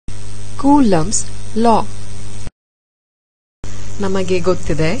Coulombs ಲಾ. ನಮಗೆ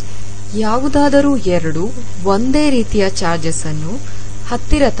ಗೊತ್ತಿದೆ, ಯಾವುದಾದರೂ ಎರಡು ಒಂದೇ ರೀತಿಯ ಚಾರ್ಜಸ್ ಅನ್ನು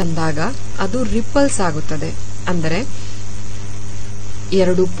ಹತ್ತಿರ ತಂದಾಗ ಅದು ರಿಪಲ್ಸ್ ಆಗುತ್ತದೆ. ಅಂದರೆ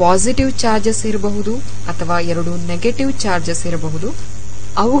ಎರಡು ಪಾಸಿಟಿವ್ ಚಾರ್ಜಸ್ ಇರಬಹುದು ಅಥವಾ ಎರಡು ನೆಗೆಟಿವ್ ಚಾರ್ಜಸ್ ಇರಬಹುದು.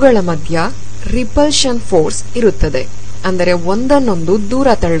 ಅವುಗಳ ಮಧ್ಯ ರಿಪಲ್ಷನ್ ಫೋರ್ಸ್ ಇರುತ್ತದೆ, ಅಂದರೆ ಒಂದನ್ನೊಂದು ದೂರ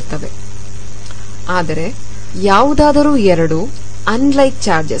ತಳ್ಳುತ್ತವೆ. ಆದರೆ ಯಾವುದಾದರೂ ಎರಡು ಅನ್ಲೈಕ್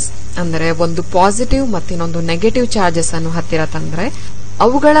ಚಾರ್ಜಸ್, ಅಂದರೆ ಒಂದು ಪಾಸಿಟಿವ್ ಮತ್ತಿನ್ನೊಂದು ನೆಗೆಟಿವ್ ಚಾರ್ಜಸ್ ಅನ್ನು ಹತ್ತಿರ ತಂದ್ರೆ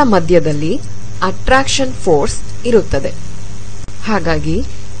ಅವುಗಳ ಮಧ್ಯದಲ್ಲಿ ಅಟ್ರಾಕ್ಷನ್ ಫೋರ್ಸ್ ಇರುತ್ತದೆ. ಹಾಗಾಗಿ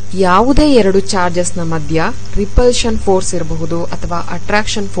ಯಾವುದೇ ಎರಡು ಚಾರ್ಜಸ್ ನ ಮಧ್ಯ ರಿಪಲ್ಷನ್ ಫೋರ್ಸ್ ಇರಬಹುದು ಅಥವಾ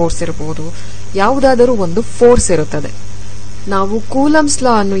ಅಟ್ರಾಕ್ಷನ್ ಫೋರ್ಸ್ ಇರಬಹುದು, ಯಾವುದಾದರೂ ಒಂದು ಫೋರ್ಸ್ ಇರುತ್ತದೆ. ನಾವು ಕೂಲಂಬ್ಸ್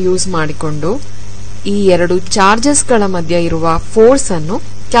ಲಾ ಅನ್ನು ಯೂಸ್ ಮಾಡಿಕೊಂಡು ಈ ಎರಡು ಚಾರ್ಜಸ್ ಗಳ ಮಧ್ಯ ಇರುವ ಫೋರ್ಸ್ ಅನ್ನು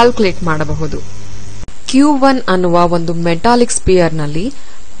ಕ್ಯಾಲ್ಕುಲೇಟ್ ಮಾಡಬಹುದು. Q1 ಅನ್ನುವ ಒಂದು ಮೆಟಾಲಿಕ್ ಸ್ಪಿಯರ್ ನಲ್ಲಿ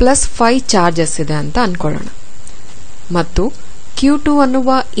 +5 ಚಾರ್ಜಸ್ ಇದೆ ಅಂತ ಅನ್ಕೊಳ್ಳೋಣ, ಮತ್ತು Q2 ಅನ್ನುವ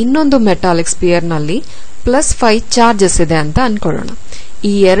ಇನ್ನೊಂದು ಮೆಟಾಲಿಕ್ ಸ್ಪಿಯರ್ ನಲ್ಲಿ +5 ಚಾರ್ಜಸ್ ಇದೆ ಅಂತ ಅನ್ಕೊಳ್ಳೋಣ.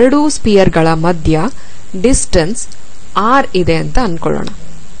 ಈ ಎರಡೂ ಸ್ಪಿಯರ್ ಗಳ ಮಧ್ಯ ಡಿಸ್ಟೆನ್ಸ್ R ಇದೆ ಅಂತ ಅನ್ಕೊಳ್ಳೋಣ.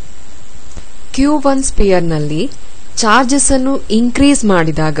 Q1 ಸ್ಪಿಯರ್ ನಲ್ಲಿ ಚಾರ್ಜಸ್ ಅನ್ನು ಇನ್ಕ್ರೀಸ್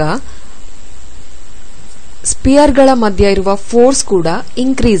ಮಾಡಿದಾಗ ಸ್ಪಿಯರ್ ಗಳ ಮಧ್ಯ ಇರುವ ಫೋರ್ಸ್ ಕೂಡ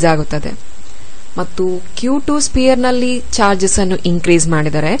ಇನ್ಕ್ರೀಸ್ ಆಗುತ್ತದೆ, ಮತ್ತು Q2 ಸ್ಪಿಯರ್ ನಲ್ಲಿ ಚಾರ್ಜಸ್ ಅನ್ನು ಇನ್ಕ್ರೀಸ್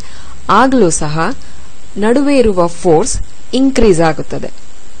ಮಾಡಿದರೆ ಆಗಲೂ ಸಹ ನಡುವೆ ಇರುವ ಫೋರ್ಸ್ ಇನ್ಕ್ರೀಸ್ ಆಗುತ್ತದೆ.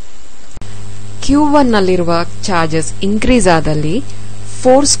 Q1 ನಲ್ಲಿರುವ ಚಾರ್ಜಸ್ ಇನ್ಕ್ರೀಸ್ ಆದಲ್ಲಿ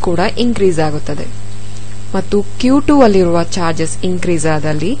ಫೋರ್ಸ್ ಕೂಡ ಇನ್ಕ್ರೀಸ್ ಆಗುತ್ತದೆ, ಮತ್ತು Q2 ಅಲ್ಲಿರುವ ಚಾರ್ಜಸ್ ಇನ್ಕ್ರೀಸ್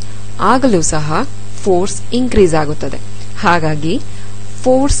ಆದಲ್ಲಿ ಆಗಲೂ ಸಹ ಫೋರ್ಸ್ ಇನ್ಕ್ರೀಸ್ ಆಗುತ್ತದೆ. ಹಾಗಾಗಿ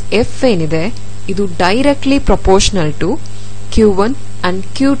ಫೋರ್ಸ್ F ಏನಿದೆ ಇದು directly proportional to Q1 and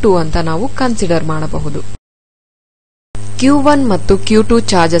Q2 ಅಂತ ನಾವು ಕನ್ಸಿಡರ್ ಮಾಡಬಹುದು. Q1 ಮತ್ತು Q2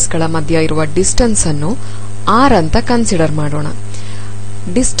 ಚಾರ್ಜಸ್ ಗಳ ಮಧ್ಯ ಇರುವ ಡಿಸ್ಟೆನ್ಸ್ ಅನ್ನು R ಅಂತ ಕನ್ಸಿಡರ್ ಮಾಡೋಣ.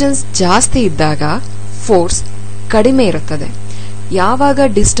 ಡಿಸ್ಟೆನ್ಸ್ ಜಾಸ್ತಿ ಇದ್ದಾಗ ಫೋರ್ಸ್ ಕಡಿಮೆ ಇರುತ್ತದೆ. ಯಾವಾಗ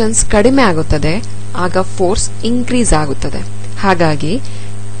ಡಿಸ್ಟೆನ್ಸ್ ಕಡಿಮೆ ಆಗುತ್ತದೆ ಆಗ ಫೋರ್ಸ್ ಇನ್ಕ್ರೀಸ್ ಆಗುತ್ತದೆ. ಹಾಗಾಗಿ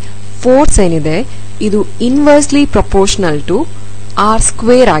ಫೋರ್ಸ್ ಏನಿದೆ ಇದು ಇನ್ವರ್ಸ್ಲಿ ಪ್ರಪೋರ್ಷನಲ್ ಟು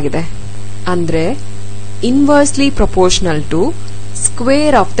R² ಆಗಿದೆ. ಅಂದ್ರೆ inversely proportional to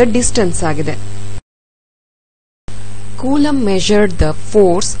square of the distance ಆಗಿದೆ. Coulomb measured the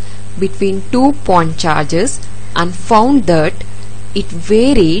force between 2 point charges and found that it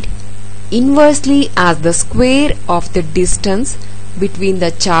varied inversely as the square of the distance between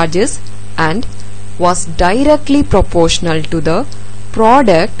the charges and was directly proportional to the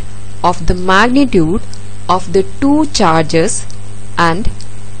product of the magnitude of the two charges and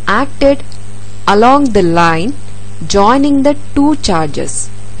acted along the line joining the two charges.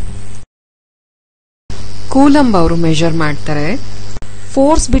 Coulomb ಅವರು measure ಮಾಡ್ತಾರೆ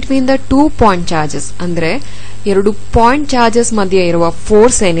force between the 2 point charges, ಅಂದ್ರೆ ಎರಡು point charges ಮಧ್ಯೆ ಇರುವ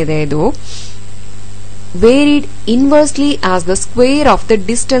force ಏನಿದೆ ಇದು varied inversely as the square of the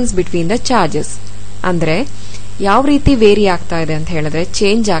distance between the charges. ಅಂದ್ರೆ ಯಾವ ರೀತಿ ವೇರಿ ಆಗ್ತಾ ಇದೆ ಅಂತ ಹೇಳಿದ್ರೆ,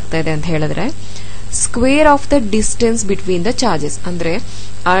 ಚೇಂಜ್ ಆಗ್ತಾ ಇದೆ ಅಂತ ಹೇಳಿದ್ರೆ square of the distance between the charges, ಅಂದ್ರೆ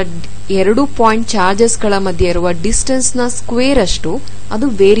ಆ ಎರಡು ಪಾಯಿಂಟ್ ಚಾರ್ಜಸ್ ಗಳ ಮಧ್ಯೆ ಇರುವ ಡಿಸ್ಟೆನ್ಸ್ ನ ಸ್ಕ್ವೇರ್ ಅಷ್ಟು ಅದು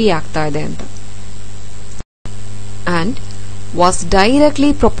ವೇರಿ ಆಗ್ತಾ ಇದೆ ಅಂತ. And was directly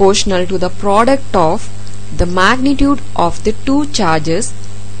proportional to the product of the magnitude of the two charges.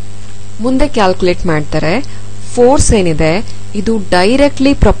 ಮುಂದೆ ಕ್ಯಾಲ್ಕುಲೇಟ್ ಮಾಡ್ತಾರೆ ಫೋರ್ಸ್ ಏನಿದೆ ಇದು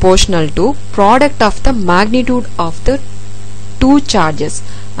directly proportional to product of the magnitude of the two charges.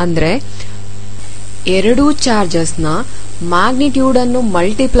 ಅಂದ್ರೆ ಎರಡೂ ಚಾರ್ಜಸ್ ನ ಮ್ಯಾಗ್ನಿಟ್ಯೂಡ್ ಅನ್ನು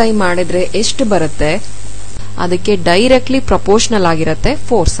ಮಲ್ಟಿಪ್ಲೈ ಮಾಡಿದ್ರೆ ಎಷ್ಟು ಬರುತ್ತೆ ಅದಕ್ಕೆ ಡೈರೆಕ್ಟ್ಲಿ ಪ್ರಪೋರ್ಷನಲ್ ಆಗಿರುತ್ತೆ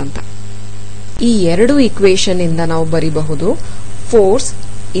ಫೋರ್ಸ್ ಅಂತ. ಈ ಎರಡು ಇಕ್ವೇಶನ್ ಇಂದ ನಾವು ಬರೀಬಹುದು force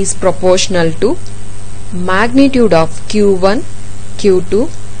is proportional to magnitude of Q1 Q2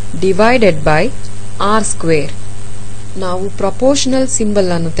 divided by R². ನಾವು ಪ್ರಪೋರ್ಷನಲ್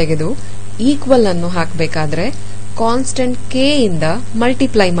ಸಿಂಬಲ್ ಅನ್ನು ತೆಗೆದು ಈಕ್ವಲ್ ಅನ್ನು ಹಾಕಬೇಕಾದ್ರೆ ಕಾನ್ಸ್ಟೆಂಟ್ K ಇಂದ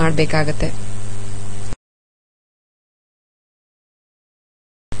ಮಲ್ಟಿಪ್ಲೈ ಮಾಡಬೇಕಾಗತ್ತೆ,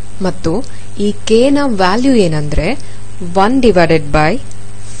 ಮತ್ತು ಈ K ನ ವ್ಯಾಲ್ಯೂ ಏನಂದ್ರೆ 1 divided by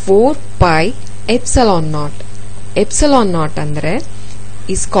 4π epsilon naught. Epsilon naught ಅಂದ್ರೆ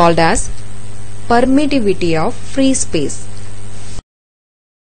is called as permittivity of free space.